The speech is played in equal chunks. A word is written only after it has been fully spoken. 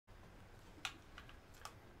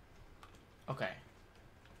Okay.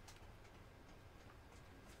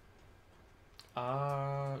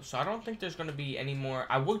 So I don't think there's gonna be any more.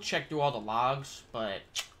 I will check through all the logs, but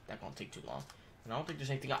that's gonna take too long. And I don't think there's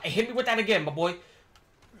anything else. Hey, hit me with that again, my boy.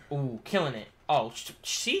 Ooh, killing it. Oh,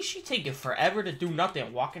 see, she taking forever to do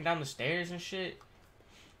nothing, walking down the stairs and shit.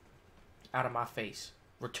 Out of my face.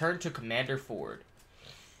 Return to Commander Ford.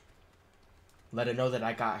 Let her know that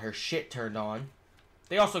I got her shit turned on.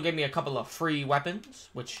 They also gave me a couple of free weapons,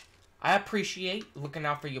 which I appreciate. Looking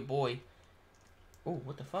out for your boy. Ooh,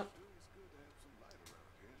 what the fuck?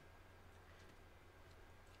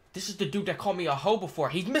 This is the dude that called me a hoe before.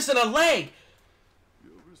 He's missing a leg!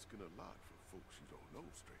 You're risking a lot for folks you don't know,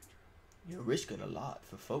 stranger. You're risking a lot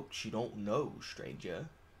for folks you don't know, stranger.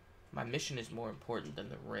 My mission is more important than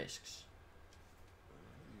the risks.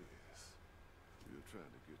 Yes. You're trying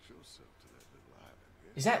to get yourself to that little island,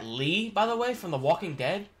 yeah? Is that Lee, by the way, from The Walking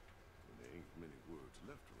Dead? And there ain't many words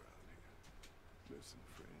left around here. Listen,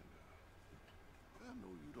 friend, I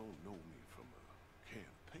know you don't know me from a can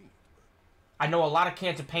of paint, but I know a lot of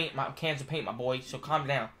cans of paint, my boy, so calm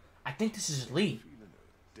down. I think this is Lee. feeling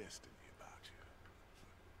a destiny about you.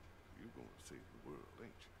 You're gonna save the world,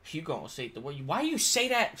 ain't you? You gonna say the word? Why you say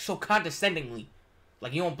that so condescendingly?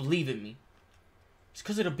 Like you don't believe in me. It's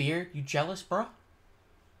because of the beard? You jealous, bro?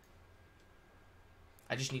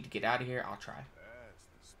 I just need to get out of here. I'll try. That's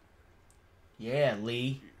the spirit. Yeah,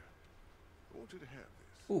 Lee. Here, I want you to have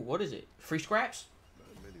this. Ooh, what is it? Free scraps?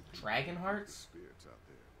 Not many people Dragon know hearts? the spirits out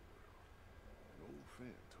there in the world. An old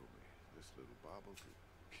friend told me this little bauble could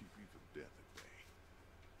keep you from death at bay,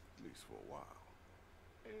 at least for a while.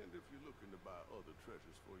 And if you're looking to buy other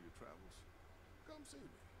treasures for your travels, come see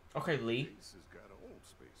me. Okay, Lee. Ace has got her own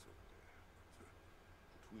space over there.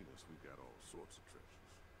 Between us, we got all sorts of treasures.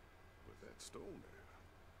 But that stone there,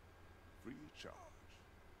 free of charge.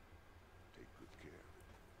 Take good care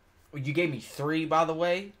of it. You gave me 3, by the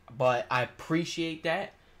way, but I appreciate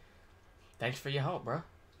that. Thanks for your help, bro.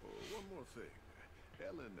 Oh, one more thing.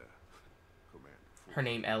 Ellen, Commander Ford, Her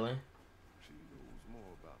name Ellen. she knows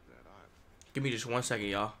more about that island. Give me just 1 second,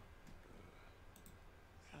 y'all.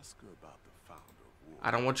 Ask her about the founder of war.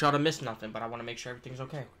 I don't want y'all to miss nothing, but I want to make sure everything's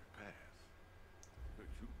okay.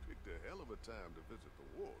 You picked a hell of a time to visit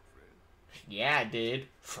the war, friend. Yeah, I did.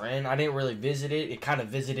 Friend, I didn't really visit it. It kind of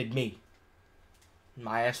visited me.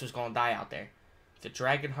 My ass was gonna die out there. The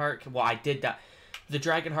dragon heart, well, I did that. The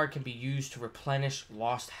dragon heart can be used to replenish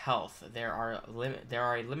lost health. There are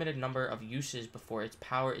a limited number of uses before its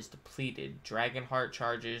power is depleted. Dragon heart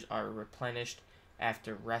charges are replenished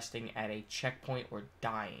after resting at a checkpoint or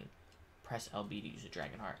dying. Press LB to use a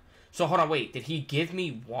dragon heart. So hold on, wait. Did he give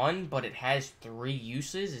me 1, but it has 3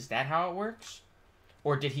 uses? Is that how it works?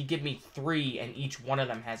 Or did he give me 3 and each one of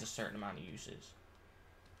them has a certain amount of uses?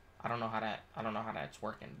 I don't know how that's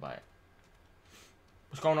working, but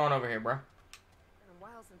what's going on over here, bro? Been a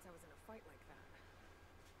while since I was in a fight like that.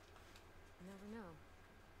 You never know.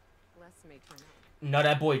 Les may turn out. No,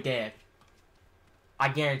 that boy dead. I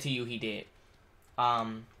guarantee you he did.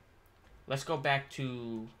 Let's go back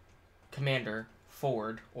to Commander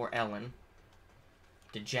Ford or Ellen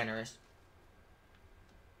DeGeneres.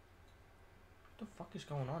 What the fuck is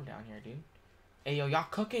going on down here, dude? Hey, yo, y'all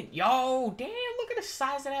cooking? Yo, damn, look at the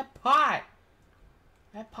size of that pot.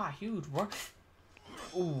 That pot huge, bro.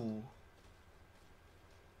 Ooh.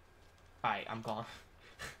 Alright, I'm gone.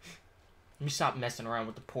 Let me stop messing around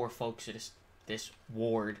with the poor folks of this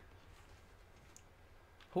ward.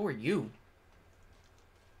 Who are you?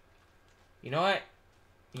 You know what?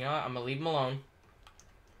 I'm gonna leave him alone.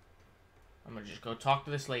 I'm gonna just go talk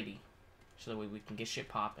to this lady. So that way we can get shit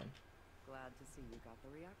popping. Glad to see you got the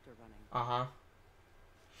reactor running. Uh-huh.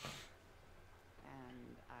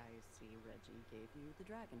 And I see Reggie gave you the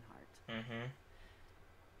dragon heart. Mm-hmm.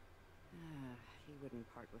 He wouldn't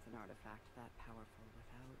part with an artifact that powerful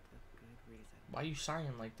without a good reason. Why are you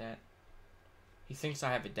sighing like that? He thinks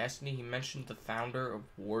I have a destiny. He mentioned the founder of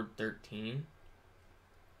Ward 13.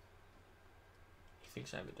 He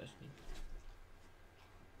thinks I have a destiny.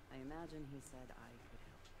 I imagine he said I could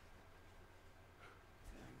help.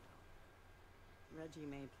 Very well. Reggie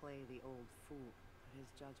may play the old fool, but his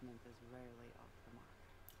judgment is rarely off the mark.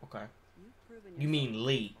 Okay. You've proven You mean yourself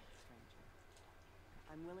Lee. a stranger.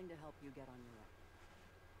 I'm willing to help you get on your own.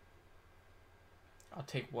 I'll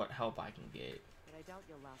take what help I can get. But I doubt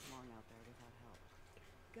you'll last long out there without help.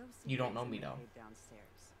 Go see You don't know Riggs me, and though. Dave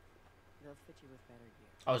downstairs. They'll fit you with better gear.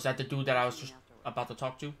 Oh, is that the dude that I was See me just afterwards. about to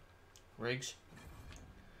talk to? Riggs?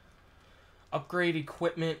 Upgrade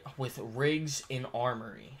equipment with Riggs in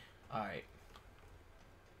Armory. Alright.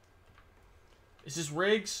 Is this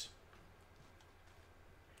Riggs?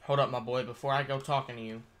 Hold up, my boy. Before I go talking to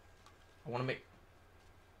you, I want to make...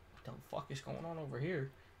 What the fuck is going on over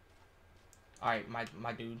here? Alright, my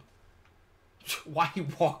dude. Why you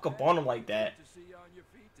walk up on him like that? Good to see you on your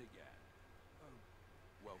feet again.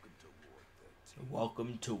 Welcome to Ward 13.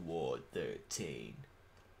 Welcome to Ward 13.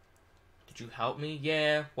 Did you help me?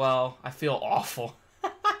 Yeah, well, I feel awful.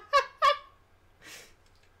 I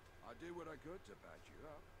did what I could to patch you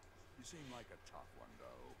up. You seem like a tough one,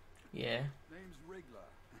 though. Yeah. Name's Wriggler.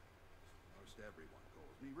 Most everyone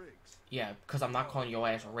calls me Riggs. Yeah, because I'm not calling your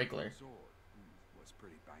ass a Wriggler. Was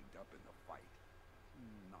pretty banged up in the fight.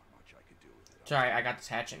 Not much I could do with it. Sorry, I got this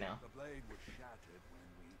hatchet now. The blade was shattered when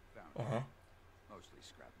we found Uh-huh. it. Mostly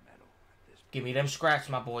scrap metal at this point. Give me them scraps,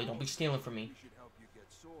 my boy. Don't be stealing from me. We should help you get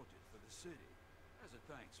sorted for the city. As a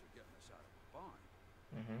thanks for getting us out of a bind.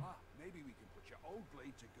 Mm-hmm. Maybe we can put your old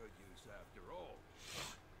blade to good use after all.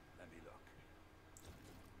 Let me look.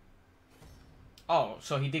 Oh,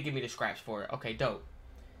 so he did give me the scraps for it. Okay, dope.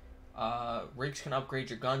 Riggs can upgrade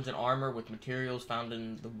your guns and armor with materials found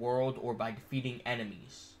in the world or by defeating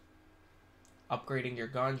enemies. Upgrading your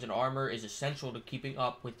guns and armor is essential to keeping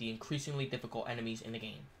up with the increasingly difficult enemies in the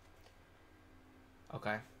game.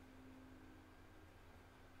 Okay.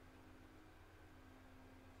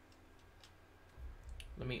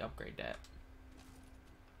 Let me upgrade that.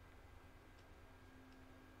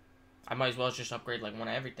 I might as well just upgrade like one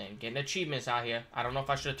of everything. Getting achievements out here. I don't know if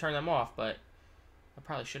I should have turned them off, but I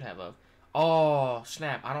probably should have. Oh,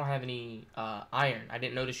 snap. I don't have any iron. I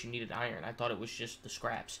didn't notice you needed iron. I thought it was just the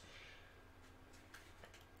scraps.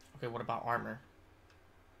 Okay, what about armor?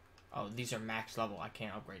 Oh, these are max level. I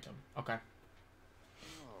can't upgrade them. Okay. Alright,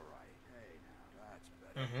 hey now, that's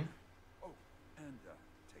better. Mm-hmm. Oh, and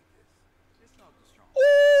take this. It's not the strong.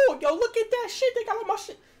 Oh, yo, look at that shit. They got all my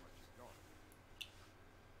shit.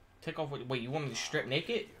 Take off. Wait, you want me to strip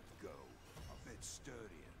naked? Go. A bit sturdy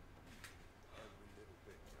and every little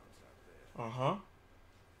bit comes out there. Uh-huh.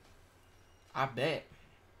 I bet.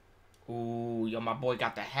 Ooh, yo, my boy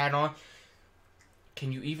got the hat on.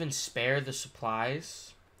 Can you even spare the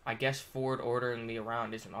supplies? I guess Ford ordering me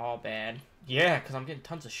around isn't all bad. Yeah, because I'm getting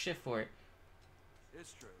tons of shit for it.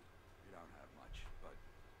 It's true. You don't have much, but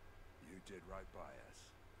you did right by us.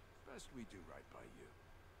 Best we do right by you.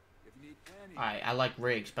 If you need any... I like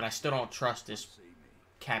Riggs, but I still don't trust this see me.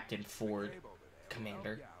 Captain Ford McCabe over there will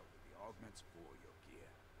commander. help you out with the augments for your gear.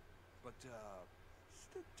 But,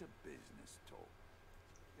 stick to business talk.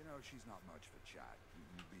 You know, she's not much for chat.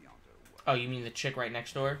 You be on her way. Oh, you mean the chick right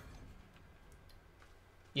next door?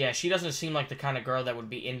 Yeah, she doesn't seem like the kind of girl that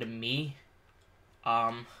would be into me.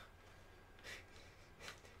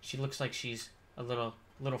 She looks like she's a little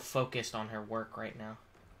focused on her work right now.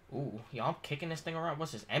 Ooh, yo, I'm kicking this thing around.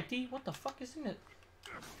 What's this, empty? What the fuck is in it?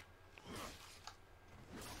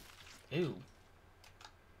 Ew.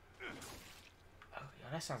 Oh,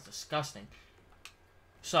 yo, that sounds disgusting.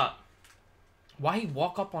 What's up? Why he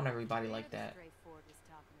walk up on everybody like that? Stray Ford was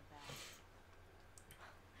talking about.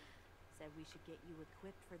 Said we should get you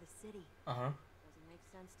equipped for the city. Uh-huh. Doesn't make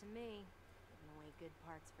sense to me. Giving away good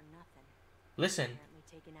parts for nothing. Listen. Apparently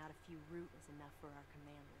taking out a few root is enough for our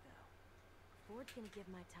commander, though. Ford's gonna give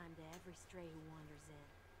my time to every stray who wanders in.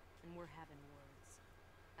 And we're having words.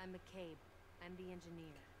 I'm McCabe. I'm the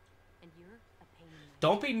engineer. And you're a pain in my...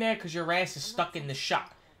 Don't be mad because your ass is stuck in the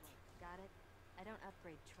shop. Got it? I don't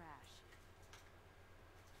upgrade trash.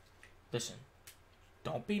 Listen.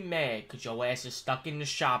 Don't be mad because your ass is stuck in the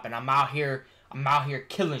shop and I'm out here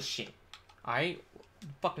killing shit. Alright?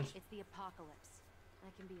 Fucking... It's the apocalypse.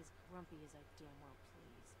 I can be as grumpy as I damn well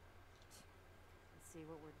please. Let's see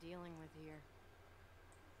what we're dealing with here.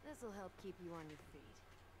 This'll help keep you on your feet.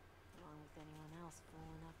 Along with anyone else fool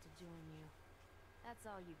enough to join you. That's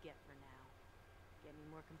all you get for now. Get me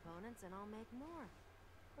more components and I'll make more.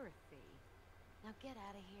 For a fee. Now get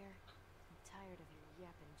out of here. I'm tired of your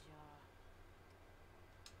yapping jaw.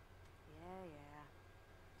 Yeah.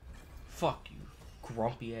 Fuck you,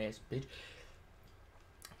 grumpy ass bitch.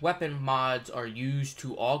 Weapon mods are used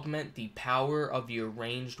to augment the power of your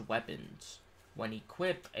ranged weapons. When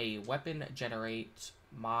equipped, a weapon generates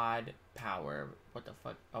mod power. What the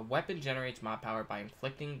fuck? A weapon generates mod power by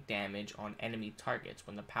inflicting damage on enemy targets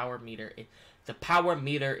when the power meter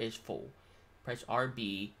is full. Press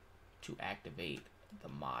RB to activate the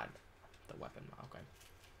mod. The weapon mod. Okay.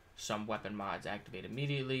 Some weapon mods activate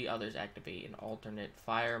immediately. Others activate in alternate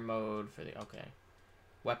fire mode for the... Okay.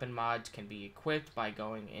 Weapon mods can be equipped by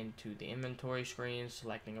going into the inventory screen,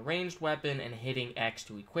 selecting a ranged weapon, and hitting X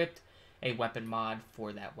to equip a weapon mod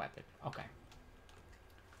for that weapon. Okay.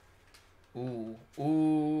 Ooh.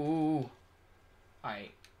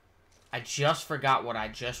 Alright. I just forgot what I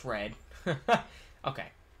just read. Okay.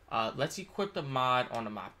 Let's equip the mod onto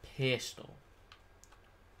my pistol.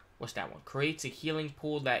 What's that one? Creates a healing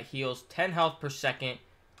pool that heals 10 health per second,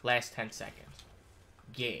 lasts 10 seconds.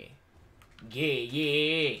 Yeah.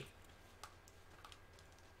 Yeah.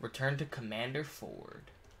 Return to Commander Ford.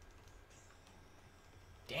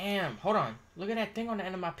 Damn, hold on. Look at that thing on the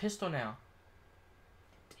end of my pistol now.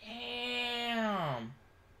 Damn.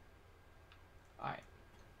 Alright.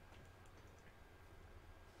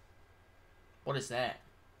 What is that?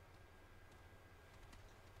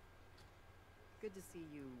 Good to see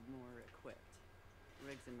you more equipped.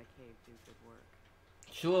 Riggs and McCabe do good work.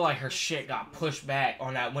 She looked like her shit got pushed back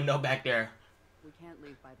on that window back there. We can't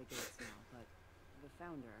leave by the gates now, but the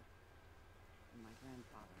founder, my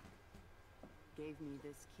grandfather, gave me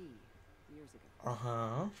this key years ago.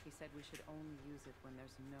 Uh-huh. He said we should only use it when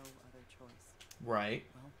there's no other choice. Right.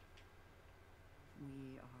 Well,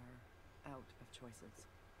 we are out of choices.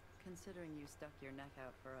 Considering you stuck your neck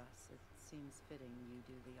out for us, it seems fitting you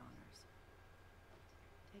do the honors.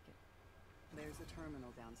 Take it. There's a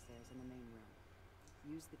terminal downstairs in the main room.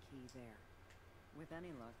 Use the key there. With any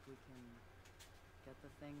luck, we can get the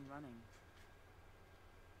thing running.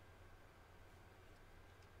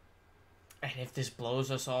 And if this blows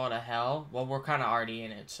us all to hell, well, we're kind of already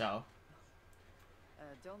in it, so.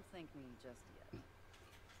 Don't thank me just yet.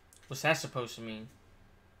 What's that supposed to mean?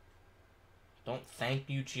 Don't thank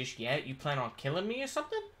you just yet? You plan on killing me or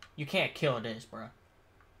something? You can't kill this, bruh.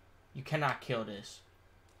 You cannot kill this.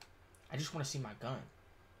 I just want to see my gun.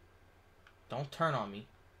 Don't turn on me.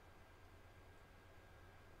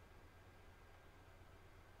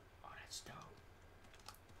 Oh, that's dope.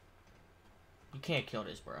 You can't kill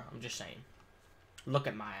this, bro. I'm just saying. Look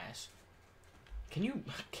at my ass. Can you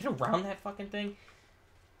get around that fucking thing?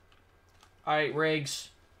 Alright, Riggs.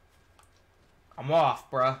 I'm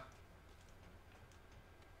off, bruh.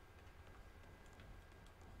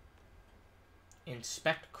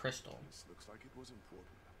 Inspect crystal. This looks like it was important.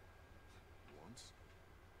 Once.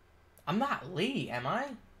 I'm not Lee, am I?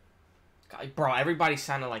 God, bro, everybody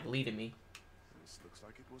sounded like Lee to me. This looks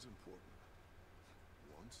like it was important.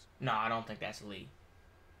 Once. No, I don't think that's Lee.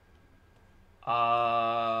 What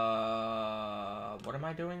am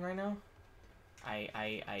I doing right now? I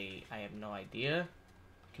have no idea.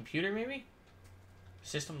 Computer, maybe?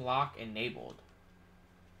 System lock enabled.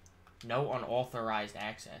 No unauthorized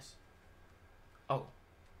access. Oh.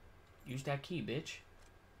 Use that key, bitch.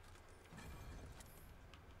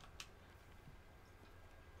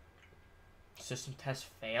 System test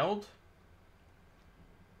failed?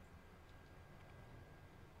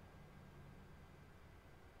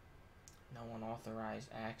 No unauthorized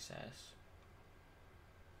access.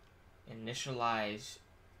 Initialize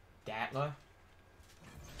data.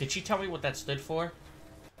 Did she tell me what that stood for?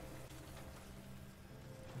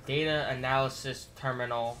 Data analysis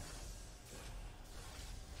terminal.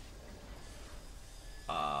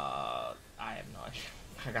 I have no idea.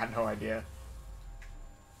 I got no idea.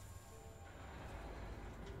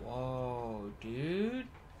 Whoa, dude. Really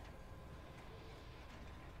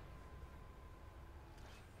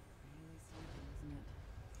something, isn't it?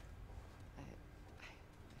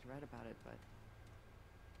 I'd read about it, but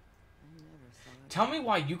I never saw it. Tell me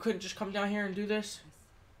why you couldn't just come down here and do this?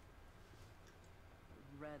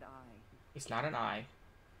 This red eye It's not an eye.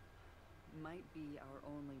 might be our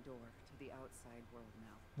only door to the outside world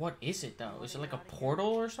now. What is it, though? Is it like a portal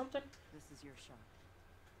or something? This is your shot.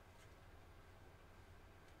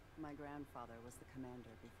 My grandfather was the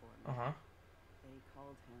commander before me. Uh-huh. They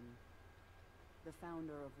called him the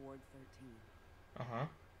founder of Ward 13. Uh-huh.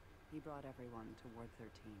 He brought everyone to Ward 13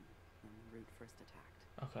 when the root first attacked.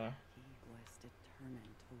 Okay. He was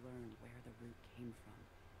determined to learn where the root came from.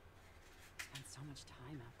 Spent so much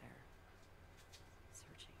time out there,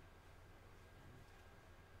 searching. And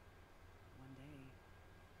one day,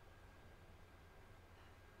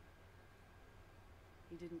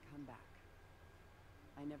 he didn't come back.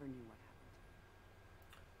 I never knew what happened to him.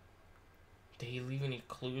 Did he leave any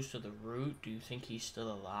clues to the root? Do you think he's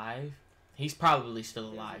still alive? He's probably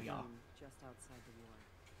still alive, There's a y'all. room just outside the ward.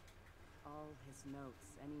 All his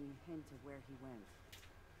notes, any hint of where he went,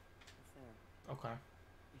 it's there. Okay.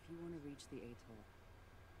 If you want to reach the atoll,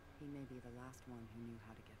 he may be the last one who knew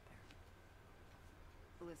how to get there.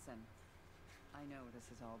 Listen, I know this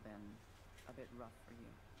has all been a bit rough for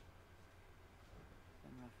you.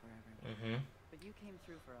 Been rough for everyone. Mm-hmm. But you came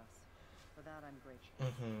through for us. For that, I'm grateful.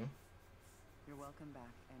 Mm-hmm. You're welcome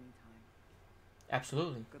back anytime.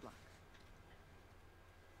 Absolutely. Good luck.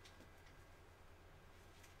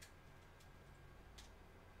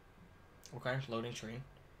 Okay, loading screen.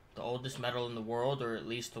 The oldest metal in the world, or at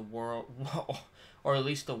least the world, or at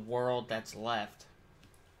least the world that's left.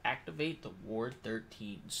 activate the Ward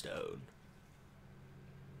 13 stone.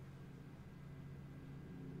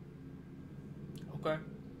 Okay.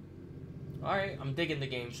 Alright, I'm digging the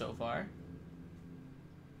game so far.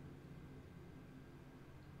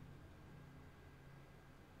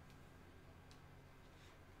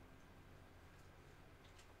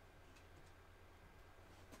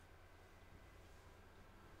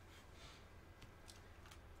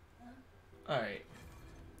 Alright.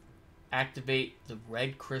 Activate the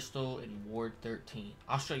red crystal in Ward 13.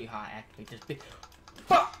 I'll show you how I activate this big.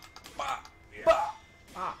 Bah! Bah! Bah!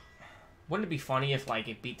 Ah. Wouldn't it be funny if, like,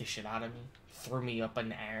 it beat the shit out of me? Threw me up in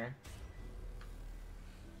the air?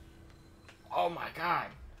 Oh my god.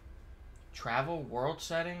 Travel world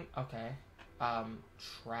setting? Okay.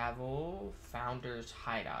 Travel Founders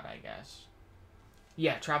Hideout, I guess.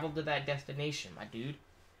 Yeah, travel to that destination, my dude.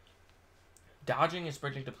 Dodging and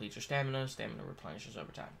sprinting depletes your stamina. Stamina replenishes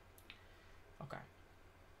over time. Okay.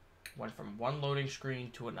 Went from one loading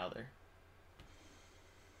screen to another.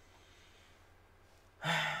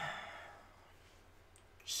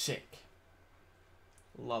 Sick.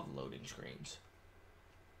 Love loading screens.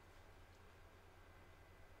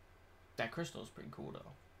 That crystal is pretty cool,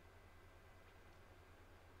 though.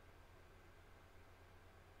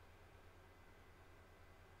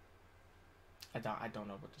 I don't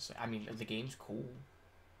know what to say. I mean, the game's cool.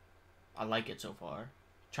 I like it so far.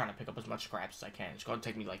 Trying to pick up as much scraps as I can. It's going to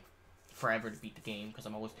take me, like, forever to beat the game, because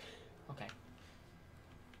I'm always... Okay.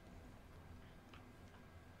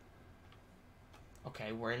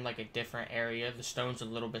 Okay, we're in, like, a different area. The stone's a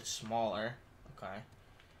little bit smaller. Okay.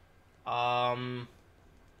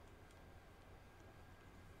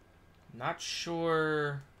 Not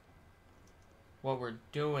sure what we're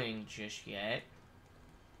doing just yet.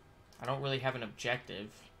 I don't really have an objective.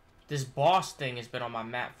 This boss thing has been on my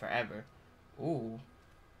map forever. Ooh.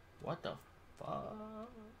 What the fuck?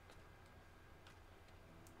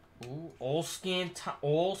 Ooh. All scan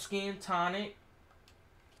tonic.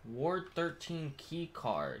 Ward 13 key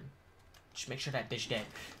card. Just make sure that bitch dead.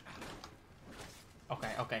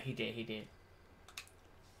 Okay, he did.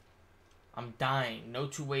 I'm dying. No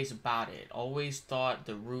two ways about it. Always thought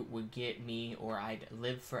the root would get me or I'd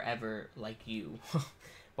live forever like you.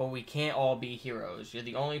 But we can't all be heroes. You're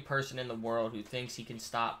the only person in the world who thinks he can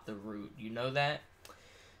stop the root. You know that?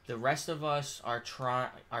 The rest of us are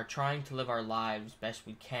trying to live our lives best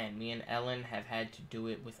we can. Me and Ellen have had to do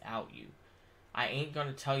it without you. I ain't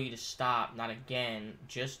gonna tell you to stop, not again.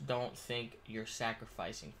 Just don't think you're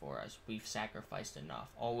sacrificing for us. We've sacrificed enough.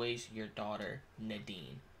 Always your daughter,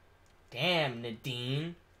 Nadine. Damn,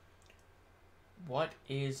 Nadine. What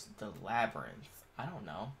is the labyrinth? I don't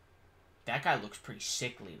know. That guy looks pretty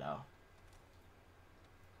sickly, though.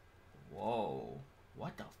 Whoa.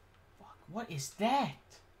 What the fuck? What is that?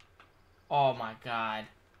 Oh, my God.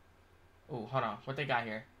 Oh, hold on. What they got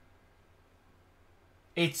here?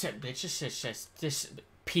 It's just this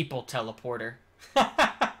people teleporter.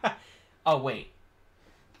 Oh, wait.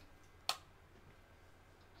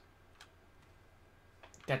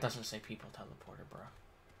 That doesn't say people teleporter, bro.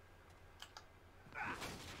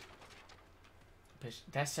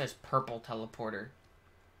 That says purple teleporter.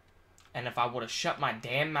 And if I would have shut my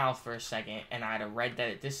damn mouth for a second and I'd have read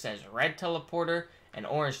that this says red teleporter and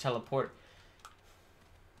orange teleporter.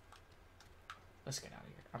 Let's get out of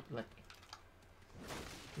here.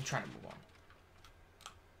 I'm trying to move on.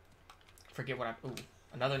 Forget what I... Ooh,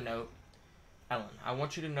 another note. Ellen, I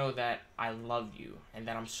want you to know that I love you and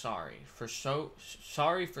that I'm sorry.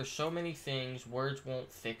 Sorry for so many things. Words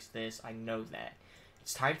won't fix this. I know that.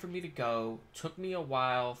 It's time for me to go. Took me a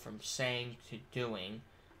while from saying to doing,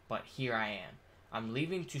 but here I am. I'm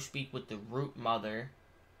leaving to speak with the root mother.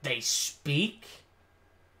 They speak?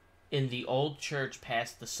 In the old church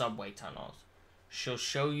past the subway tunnels. She'll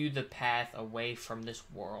show you the path away from this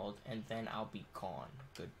world, and then I'll be gone.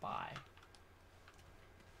 Goodbye.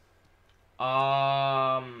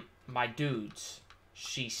 My dudes.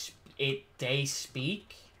 They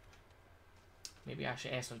speak? Maybe I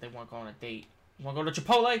should ask them if they want to go on a date. Want to go to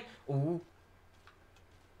Chipotle? Ooh.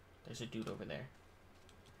 There's a dude over there.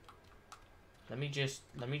 Let me just,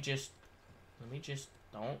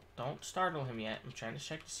 don't startle him yet. I'm trying to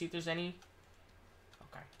check to see if there's any.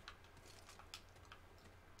 Okay.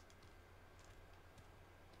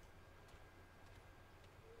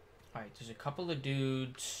 Alright, there's a couple of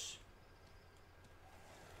dudes.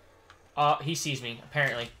 He sees me,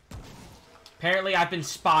 apparently. Apparently I've been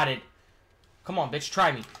spotted. Come on, bitch,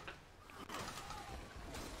 try me.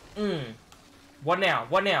 What now?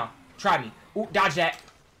 What now? Try me. Ooh, dodge that.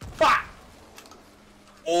 Fuck!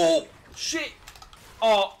 Oh, shit!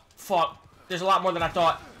 Oh, fuck. There's a lot more than I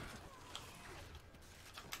thought.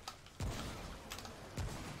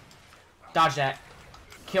 Dodge that.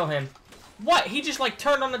 Kill him. What? He just like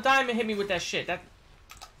turned on the dime and hit me with that shit.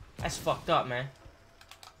 That's fucked up, man.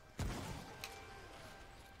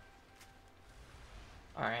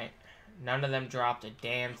 Alright. None of them dropped a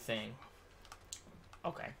damn thing.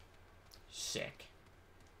 Okay. Sick.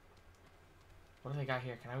 What do they got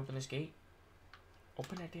here? Can I open this gate?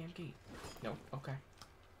 Open that damn gate. Nope. Okay.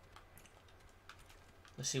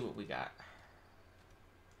 Let's see what we got.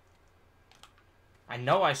 I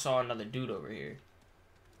know I saw another dude over here.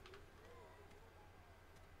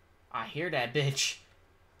 I hear that bitch.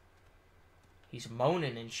 He's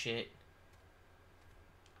moaning and shit.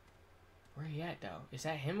 Where he at, though? Is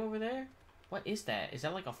that him over there? What is that? Is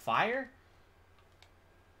that like a fire?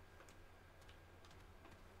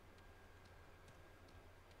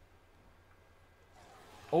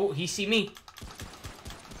 Oh, he see me.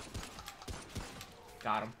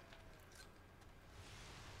 Got him.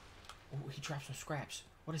 Oh, he dropped some scraps.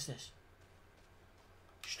 What is this?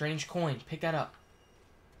 Strange coin. Pick that up.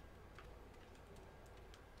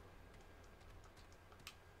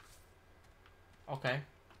 Okay.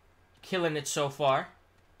 Killing it so far.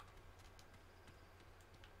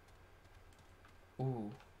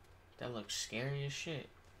 Ooh. That looks scary as shit.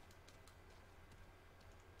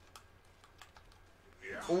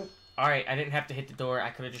 Oh. Alright, I didn't have to hit the door. I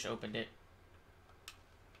could have just opened it.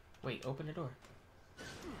 Wait, open the door.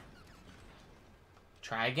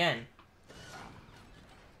 Try again.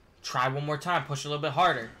 Try one more time. Push a little bit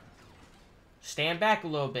harder. Stand back a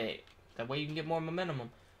little bit. That way you can get more momentum.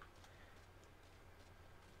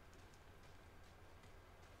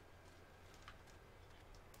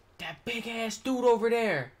 That big ass dude over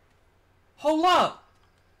there. Hold up.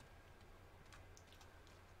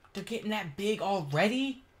 They're getting that big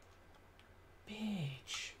already?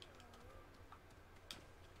 Bitch.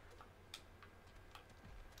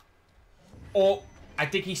 Oh, I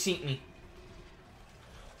think he seen me.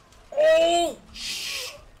 Oh,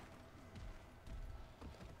 shh.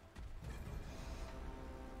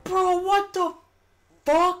 Bro, what the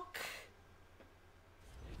fuck?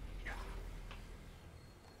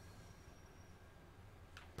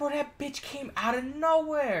 Bro, that bitch came out of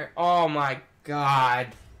nowhere. Oh my god.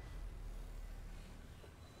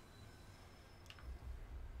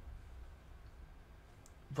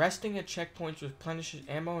 Resting at checkpoints replenishes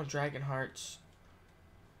ammo and dragon hearts.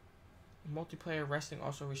 In multiplayer, resting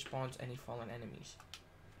also respawns any fallen enemies.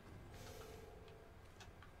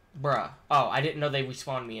 Bruh. Oh, I didn't know they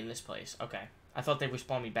respawned me in this place. Okay. I thought they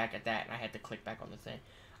respawned me back at that, and I had to click back on the thing.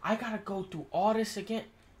 I gotta go through all this again.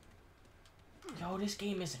 Yo, this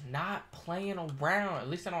game is not playing around. At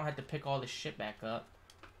least I don't have to pick all this shit back up.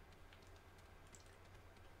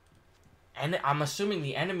 And I'm assuming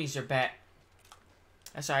the enemies are back.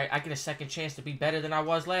 That's alright. I get a second chance to be better than I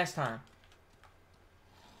was last time.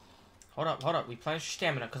 Hold up, hold up. Replenish your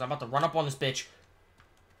stamina, because I'm about to run up on this bitch.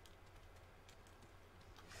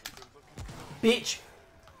 Bitch!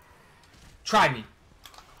 Try me.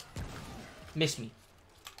 Miss me.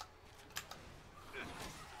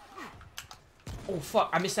 Oh, fuck.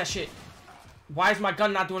 I missed that shit. Why is my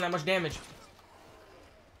gun not doing that much damage?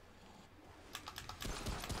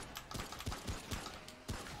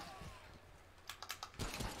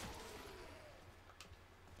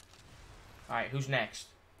 Alright, who's next?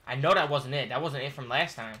 I know that wasn't it. That wasn't it from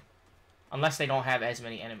last time. Unless they don't have as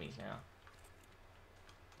many enemies now.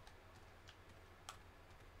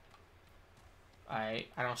 Alright,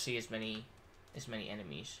 I don't see as many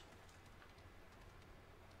enemies.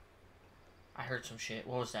 I heard some shit.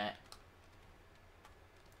 What was that?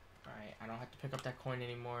 Alright, I don't have to pick up that coin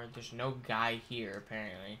anymore. There's no guy here,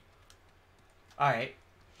 apparently. Alright.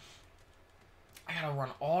 I gotta run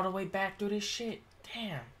all the way back through this shit.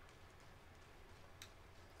 Damn.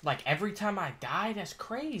 Like, every time I die? That's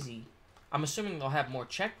crazy. I'm assuming they'll have more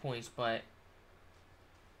checkpoints, but...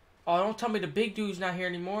 Oh, don't tell me the big dude's not here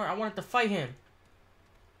anymore. I wanted to fight him.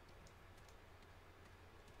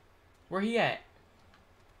 Where he at?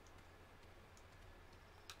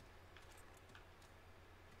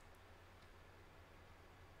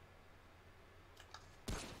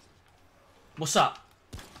 What's up?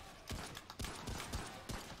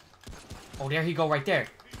 Oh, there he go right there.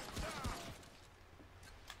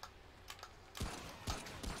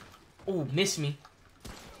 Oh, miss me.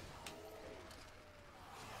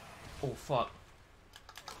 Oh, fuck.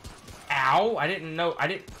 Ow! I didn't know.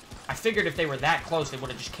 I figured if they were that close, they would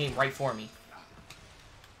have just came right for me.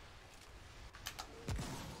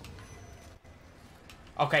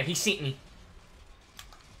 Okay, he seen me.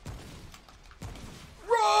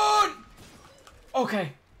 Run!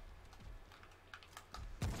 Okay.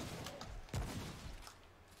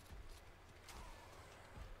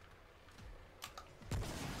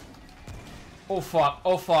 Oh fuck.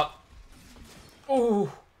 Oh fuck. Oh.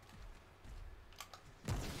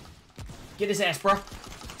 Get his ass, bro.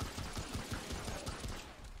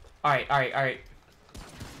 Alright, alright, alright.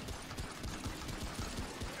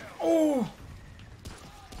 Oh.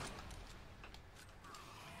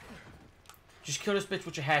 Just kill this bitch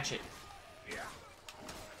with your hatchet.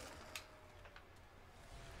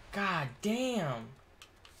 God damn.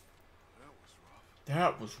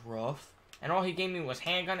 That was rough. And all he gave me was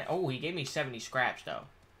handgun. Oh, he gave me 70 scraps, though.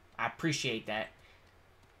 I appreciate that.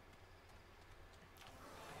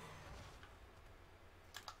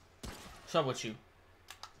 What's up with you?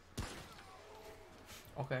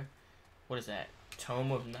 Okay. What is that?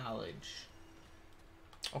 Tome of Knowledge.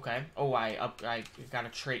 Okay. Oh, I got a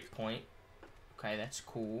trait point. Okay, that's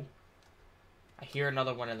cool. I hear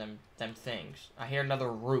another one of them things. I hear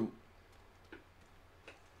another root.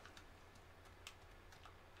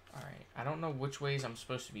 Alright, I don't know which ways I'm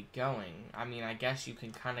supposed to be going. I mean, I guess you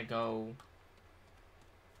can kind of go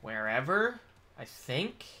wherever, I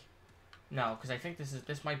think. No, because I think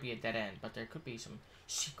this might be a dead end, but there could be some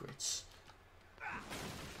secrets.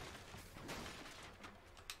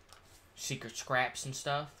 Secret scraps and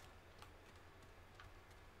stuff.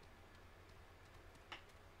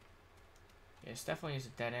 Yeah, this definitely is a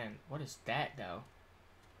dead end. What is that, though?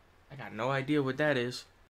 I got no idea what that is.